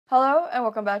Hello and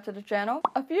welcome back to the channel.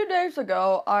 A few days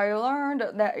ago, I learned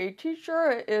that a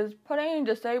teacher is putting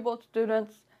disabled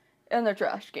students in the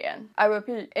trash can. I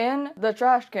repeat, in the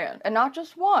trash can. And not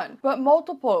just one, but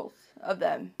multiples of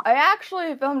them. I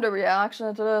actually filmed a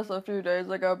reaction to this a few days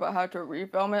ago, but had to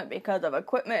refilm it because of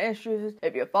equipment issues.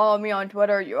 If you follow me on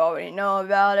Twitter, you already know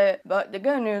about it. But the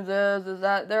good news is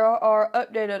that there are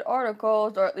updated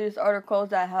articles, or at least articles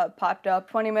that have popped up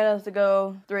 20 minutes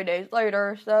ago, 3 days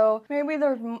later. So maybe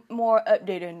there's more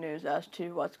updated news as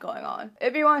to what's going on.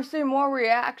 If you want to see more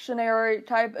reactionary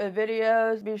type of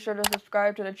videos, be sure to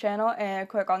subscribe to the channel and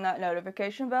click on that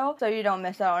notification bell so you don't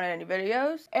miss out on any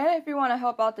videos. And if you want to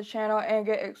help out the channel and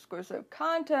get exclusive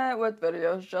content with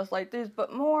videos just like these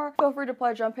but more, feel free to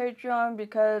pledge on Patreon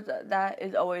because that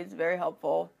is always very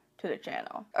helpful to the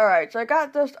channel. Alright, so I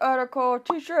got this article,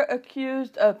 teacher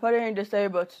accused of putting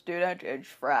disabled student in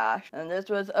trash. And this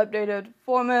was updated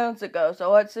 4 minutes ago, so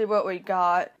let's see what we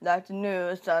got that's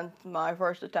new since my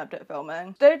first attempt at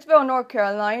filming. Statesville, North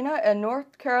Carolina, a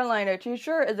North Carolina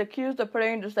teacher is accused of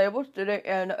putting a disabled student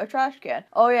in a trash can.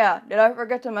 Oh yeah, did I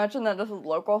forget to mention that this is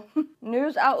local?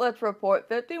 News outlets report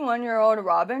 51-year-old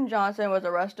Robin Johnson was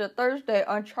arrested Thursday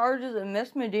on charges of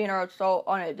misdemeanor assault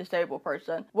on a disabled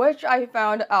person, which I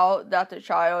found out that the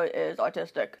child is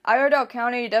autistic. Iredell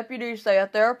County deputies say a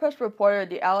therapist reported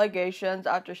the allegations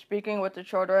after speaking with the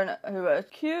children who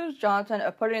accused Johnson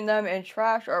of putting them in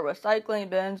trash or recycling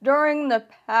bins during the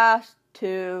past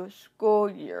 2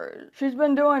 school years. She's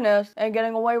been doing this and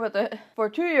getting away with it for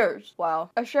 2 years.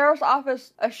 Wow. A sheriff's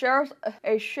office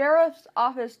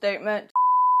statement.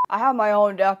 I have my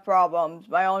own deaf problems,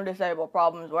 my own disabled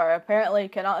problems, where I apparently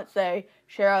cannot say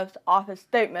sheriff's office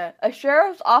statement. A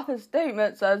sheriff's office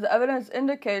statement says evidence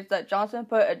indicates that Johnson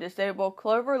put a disabled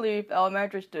Cloverleaf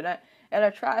Elementary student in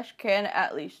a trash can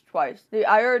at least twice. The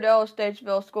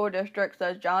Iredell-Statesville School District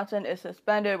says Johnson is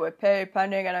suspended with pay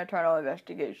pending an internal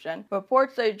investigation.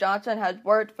 Reports say Johnson has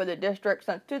worked for the district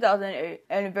since 2008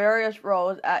 in various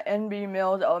roles at NB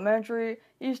Mills Elementary,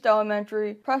 East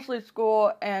Elementary, Presley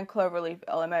School, and Cloverleaf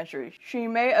Elementary. She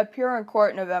may appear in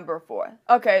court November 4th.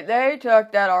 Okay, they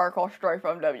took that article straight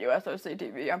from WSOC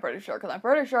TV, I'm pretty sure, because I'm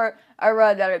pretty sure I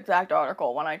read that exact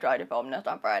article when I tried to film this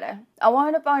on Friday. I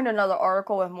wanted to find another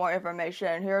article with more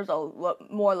information. Here's a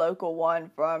more local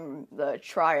one from the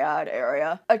Triad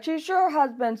area. A teacher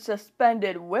has been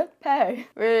suspended with pay.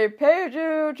 We paid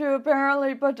you to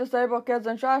apparently put disabled kids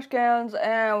in trash cans,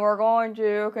 and we're going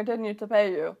to continue to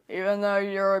pay you, even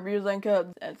though you're abusing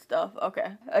kids and stuff.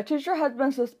 Okay. A teacher has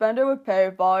been suspended with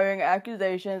pay following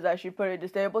accusations that she put a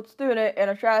disabled student in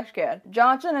a trash can.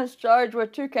 Johnson is charged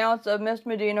with 2 counts of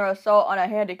misdemeanor assault on a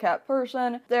handicapped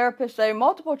person. Therapists say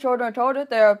multiple children told a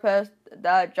therapist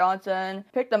that Johnson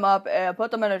picked them up and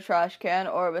put them in a trash can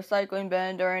or a recycling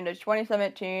bin during the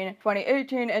 2017,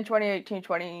 2018, and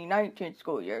 2018-2019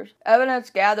 school years. Evidence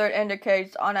gathered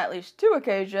indicates on at least 2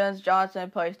 occasions Johnson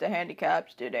placed a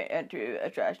handicapped student into a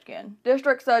trash can.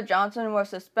 District said Johnson was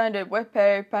suspended with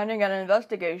pay pending an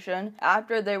investigation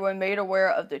after they were made aware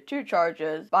of the 2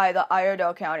 charges by the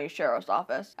Iredell County Sheriff's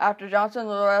Office. After Johnson's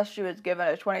arrest, she was given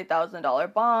a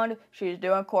 $20,000 bond. She is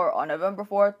due in court on November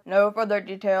 4th. No further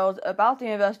details about the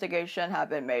investigation have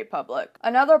been made public.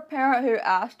 Another parent who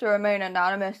asked to remain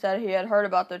anonymous said he had heard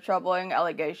about the troubling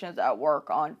allegations at work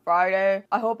on Friday.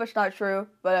 I hope it's not true,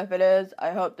 but if it is,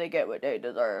 I hope they get what they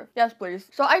deserve. Yes, please.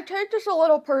 So I take this a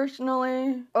lot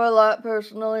personally,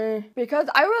 because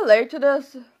I relate to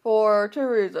this for 2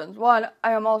 reasons. 1,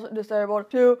 I am also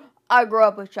disabled. 2, I grew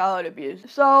up with child abuse.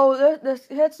 So this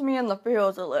hits me in the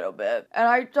feels a little bit. And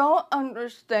I don't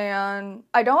understand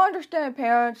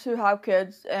parents who have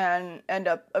kids and end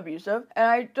up abusive. And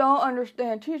I don't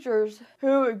understand teachers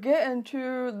who get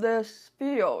into this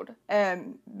field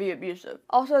and be abusive.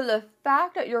 Also, the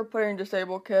fact that you're putting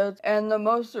disabled kids and the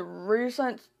most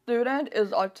recent student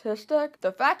is autistic,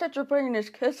 the fact that you're putting these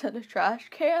kids in the trash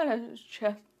can is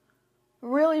just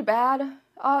really bad.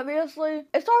 Obviously,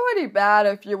 it's already bad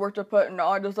if you were to put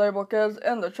non-disabled kids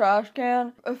in the trash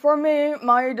can. For me,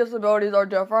 my disabilities are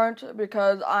different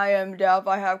because I am deaf,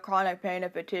 I have chronic pain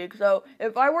and fatigue, so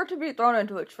if I were to be thrown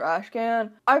into a trash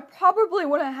can, I probably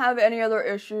wouldn't have any other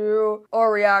issue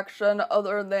or reaction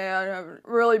other than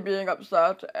really being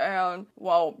upset and,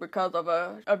 well, because of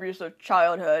an abusive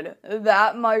childhood.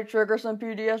 That might trigger some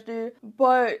PTSD,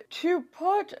 but to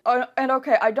put, and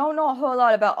okay, I don't know a whole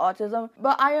lot about autism,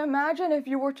 but I imagine if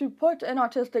you were to put an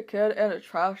autistic kid in a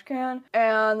trash can,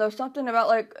 and there's something about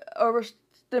like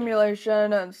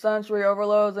stimulation and sensory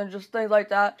overloads and just things like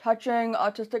that touching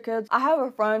autistic kids. I have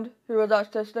a friend who is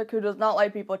autistic who does not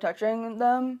like people touching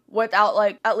them without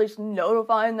like at least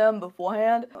notifying them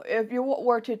beforehand. If you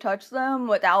were to touch them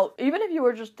without, even if you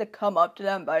were just to come up to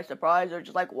them by surprise or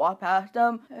just like walk past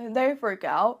them, they freak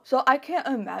out. So I can't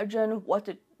imagine what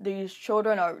these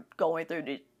children are going through,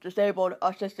 these disabled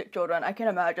autistic children. I can't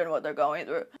imagine what they're going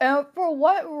through. And for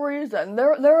what reason?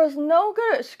 There is no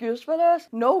good excuse for this,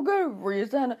 no good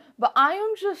reason, but I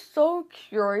am just so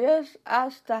curious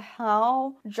as to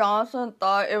how Johnson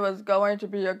thought it was going to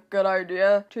be a good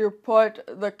idea to put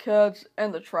the kids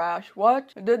in the trash.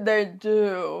 What did they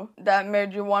do that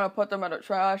made you want to put them in the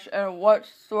trash? And what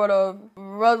sort of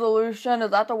resolution, is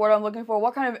that the word I'm looking for?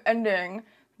 What kind of ending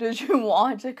did you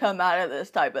want to come out of this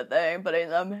type of thing, putting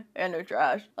them in the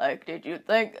trash? Like, did you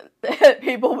think that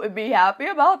people would be happy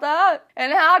about that?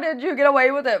 And how did you get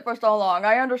away with it for so long?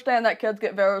 I understand that kids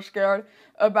get very scared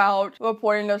about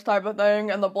reporting this type of thing,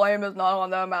 and the blame is not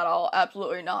on them at all.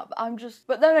 Absolutely not.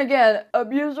 But then again,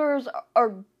 abusers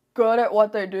are good at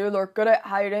what they do. They're good at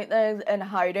hiding things and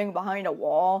hiding behind a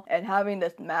wall and having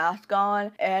this mask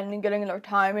on and getting their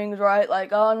timings right.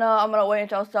 Like, oh no, I'm gonna wait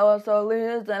until so-and-so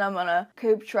leaves and I'm gonna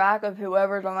keep track of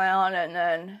whoever's around, and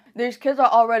then these kids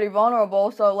are already vulnerable,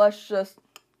 so let's just...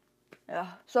 Yeah.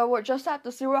 So we'll just have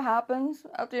to see what happens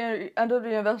at the end of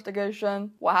the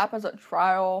investigation, what happens at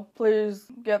trial. Please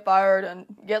get fired and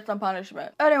get some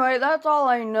punishment. Anyway, that's all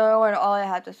I know and all I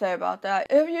had to say about that.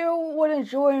 If you would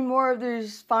enjoy more of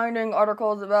these finding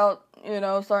articles about,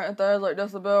 certain things like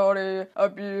disability,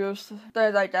 abuse,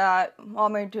 things like that,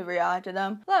 want me to react to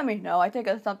them, let me know. I think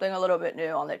it's something a little bit new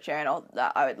on the channel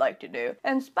that I would like to do.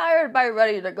 Inspired by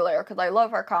Ready to Glare, because I love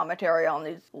her commentary on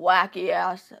these wacky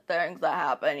ass things that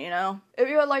happen, If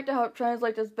you would like to help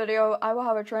translate this video, I will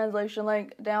have a translation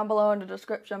link down below in the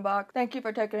description box. Thank you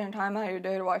for taking the time out of your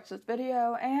day to watch this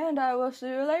video, and I will see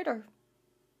you later.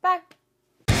 Bye!